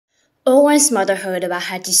Owen's mother heard about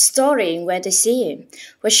Hachi's story and went to see him.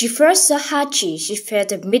 When she first saw Hachi, she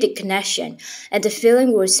felt an immediate connection, and the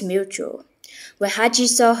feeling was mutual. When Hachi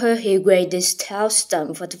saw her, he weighed his tail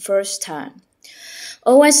stump for the first time.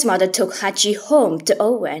 Owen's mother took Hachi home to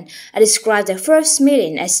Owen and described their first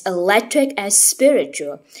meeting as electric and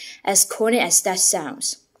spiritual, as corny as that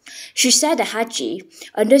sounds. She said that Hachi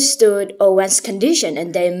understood Owen's condition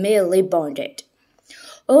and they immediately bonded.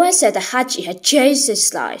 Owen said that Hachi had changed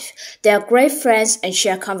his life. They are great friends and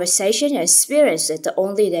share conversation and experiences that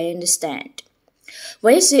only they understand.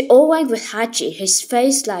 When you see Owen with Hachi, his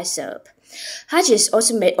face lights up. Hachi has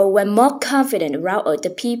also made Owen more confident around other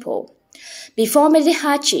people. Before meeting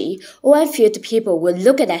Hachi, Owen feared the people would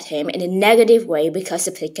look at him in a negative way because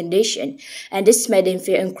of his condition, and this made him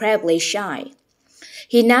feel incredibly shy.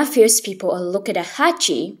 He now feels people are looking at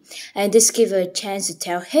Hachi, and this gives him a chance to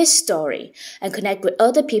tell his story and connect with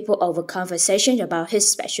other people over conversation about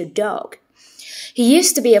his special dog. He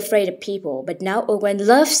used to be afraid of people, but now Owen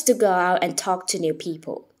loves to go out and talk to new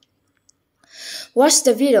people. Watch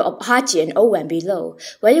the video of Hachi and Owen below.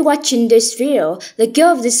 When you're watching this video, let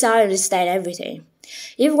go of the desire to understand everything.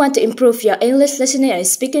 If you want to improve your English listening and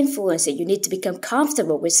speaking fluency, you need to become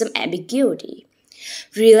comfortable with some ambiguity.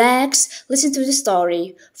 Relax, listen to the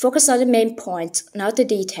story, focus on the main points, not the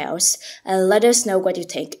details, and let us know what you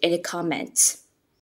think in the comments.